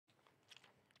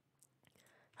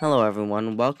Hello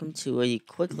everyone, welcome to a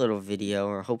quick little video,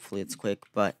 or hopefully it's quick,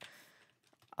 but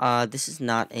this is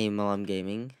not a Malum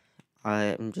Gaming. I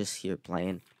am just here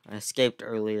playing. I escaped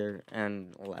earlier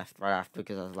and left right after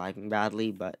because I was lagging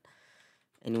badly, but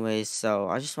anyways, so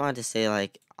I just wanted to say,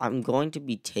 I'm going to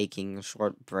be taking a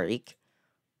short break.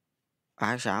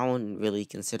 Actually, I wouldn't really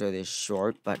consider this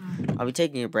short, but I'll be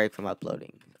taking a break from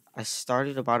uploading. I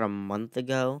started about a month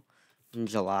ago, in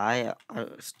July. I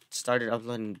started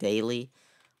uploading daily.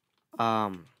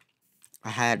 I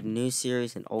had new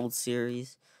series and old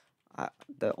series.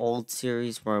 The old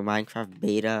series were Minecraft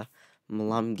Beta,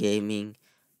 Malum Gaming,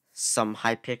 some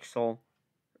Hypixel,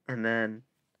 and then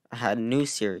I had new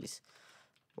series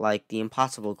like the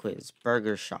Impossible Quiz,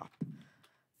 Burger Shop,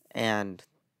 and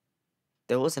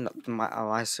there was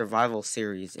my survival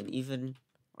series, and even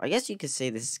I guess you could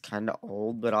say this is kind of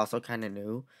old, but also kind of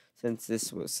new since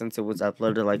it was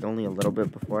uploaded like only a little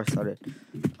bit before I started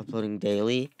uploading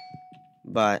daily.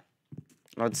 But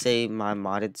I'd say my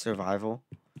modded survival.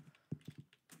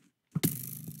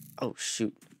 Oh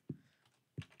shoot.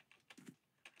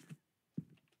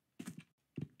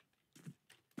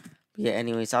 Yeah,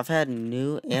 anyways, I've had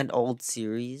new and old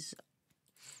series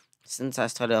since I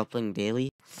started uploading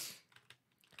daily,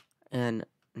 and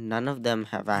none of them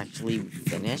have actually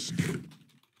finished.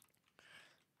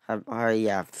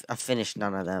 I finished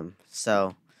none of them.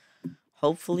 So,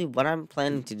 hopefully, what I'm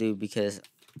planning to do, because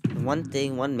one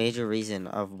major reason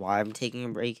of why I'm taking a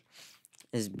break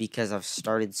is because I've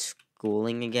started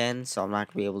schooling again, so I'm not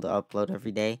going to be able to upload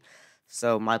every day.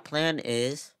 So, my plan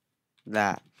is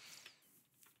that,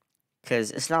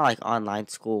 because it's not like online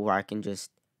school where I can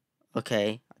just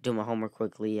okay, I do my homework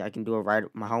quickly. I can do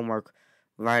my homework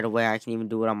right away. I can even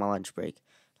do it on my lunch break.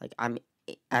 Like I'm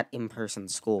at in-person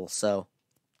school, so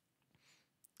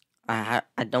I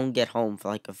don't get home for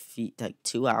like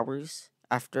 2 hours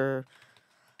after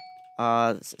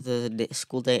the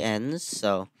school day ends.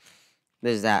 So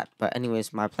there's that. But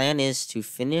anyways, my plan is to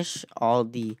finish all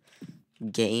the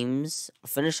games,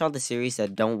 finish all the series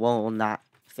that will not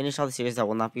finish all the series that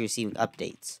will not be receiving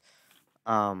updates.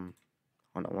 Hold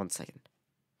on 1 second.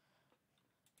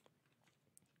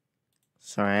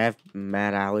 Sorry, I have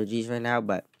mad allergies right now,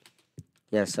 but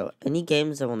yeah, so any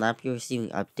games that will not be receiving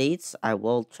updates, I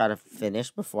will try to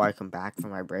finish before I come back from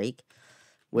my break,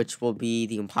 which will be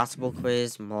the Impossible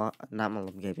Quiz, not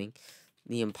Malum Gaming,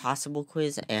 the Impossible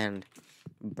Quiz and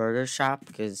Burger Shop,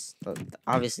 because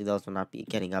obviously those will not be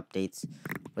getting updates,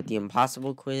 but the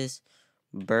Impossible Quiz,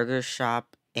 Burger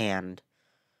Shop, and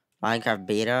Minecraft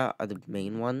Beta are the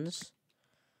main ones.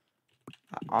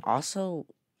 Also,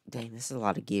 dang, this is a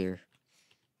lot of gear.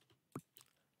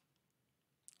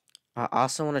 I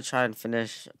also want to try and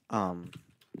finish, I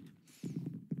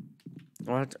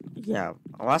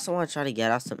also want to try to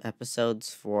get out some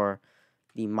episodes for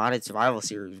the modded survival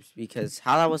series, because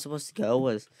how that was supposed to go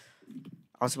was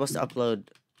I was supposed to upload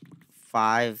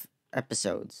 5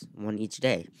 episodes, one each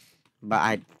day, but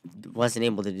I wasn't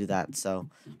able to do that, so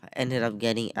I ended up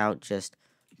getting out just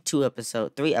 3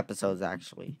 episodes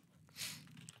actually.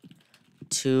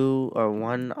 2 or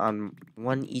 1 on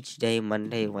one each day,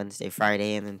 Monday, Wednesday,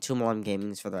 Friday, and then 2 Malum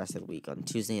Gamings for the rest of the week on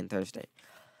Tuesday and Thursday.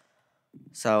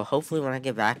 So hopefully when I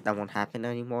get back that won't happen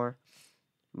anymore,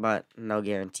 but no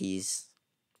guarantees.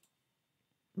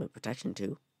 But protection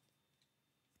too.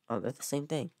 Oh, they're the same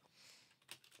thing.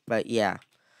 But yeah.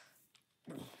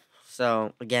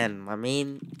 So again, my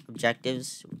main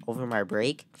objectives over my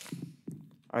break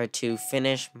are to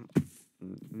finish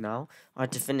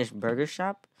Burger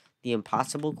Shop, the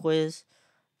Impossible Quiz,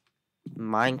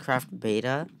 Minecraft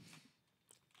Beta.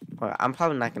 Well, I'm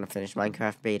probably not gonna finish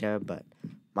Minecraft Beta, but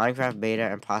Minecraft Beta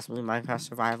and possibly Minecraft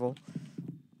Survival.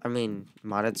 I mean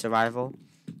modded survival.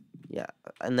 Yeah.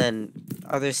 And then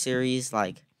other series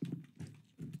like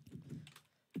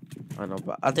I don't know,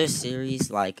 but other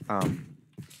series like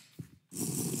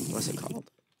what's it called?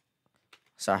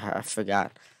 Sorry, I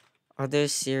forgot. Other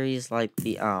series like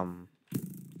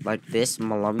like this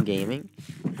Malum Gaming,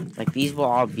 like these will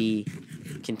all be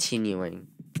continuing,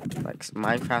 like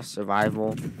Minecraft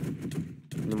Survival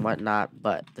and whatnot.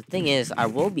 But the thing is, I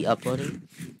will be uploading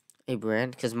a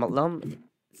brand because Malum,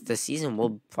 the season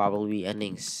will probably be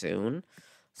ending soon,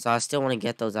 so I still want to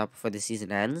get those out before the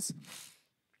season ends.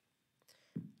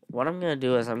 What I'm gonna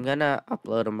do is I'm gonna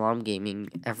upload a Malum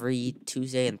Gaming every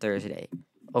Tuesday and Thursday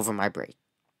over my break.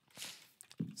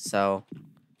 So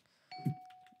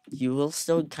you will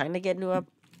still kind of get new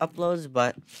uploads,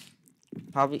 but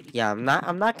probably I'm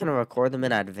not gonna record them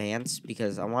in advance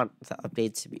because I want the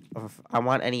updates to be. I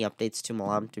want any updates to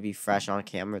Malum to be fresh on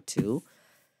camera too.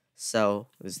 So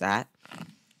there's that.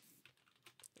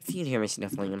 If you can hear me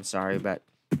sniffling, I'm sorry, but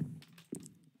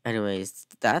Anyways,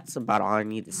 that's about all I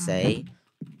need to say.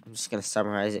 I'm just gonna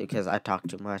summarize it because I talk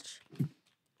too much.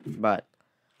 But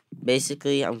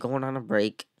basically, I'm going on a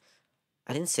break.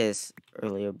 I didn't say this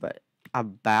earlier, but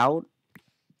about,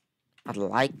 I'd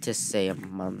like to say a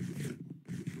month.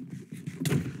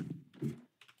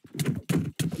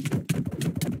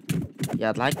 Yeah,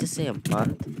 I'd like to say a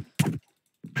month.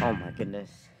 Oh my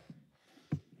goodness.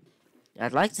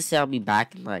 I'd like to say I'll be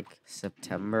back in like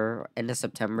September, end of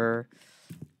September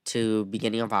to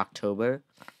beginning of October.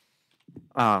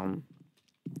 Um,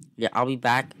 yeah, I'll be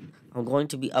back. I'm going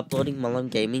to be uploading Mullen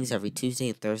Gamings every Tuesday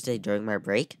and Thursday during my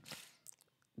break.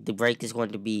 The break is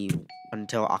going to be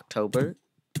until October,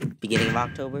 beginning of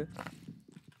October.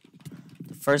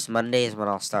 The first Monday is when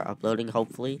I'll start uploading,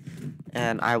 hopefully.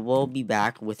 And I will be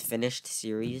back with finished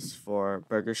series for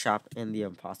Burger Shop and the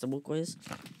Impossible Quiz.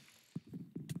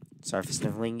 Sorry for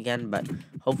sniffling again, but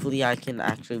hopefully I can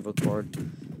actually record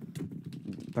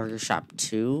Burger Shop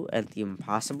 2 and the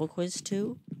Impossible Quiz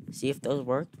 2. See if those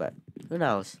work, but who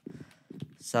knows.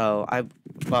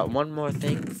 But one more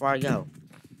thing before I go.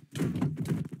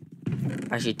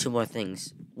 Actually, two more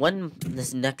things. When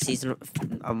this next season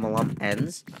of Malum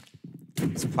ends,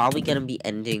 it's probably going to be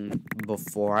ending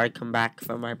before I come back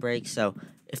from my break. So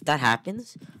if that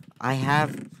happens, I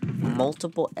have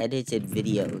multiple edited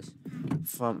videos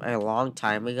from a long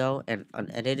time ago and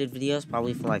unedited videos,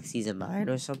 probably from like season 9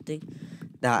 or something,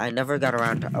 that I never got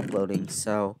around to uploading.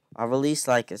 So I'll release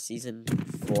like a season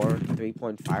 4,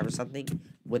 3.5 or something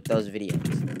with those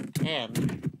videos.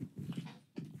 And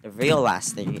the real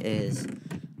last thing is,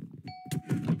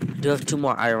 I do have 2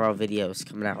 more IRL videos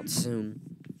coming out soon.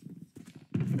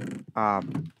 I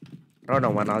don't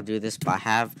know when I'll do this, but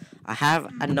I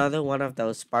have another one of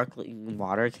those sparkling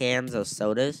water cans, those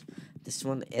sodas. This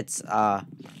one, it's a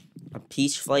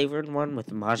peach flavored one with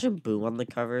Majin Buu on the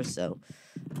cover, so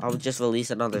I'll just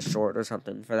release another short or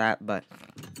something for that. But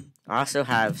I also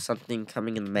have something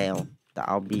coming in the mail that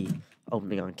I'll be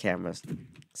opening on cameras.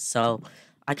 So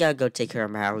I gotta go take care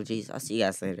of my allergies. I'll see you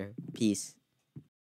guys later. Peace.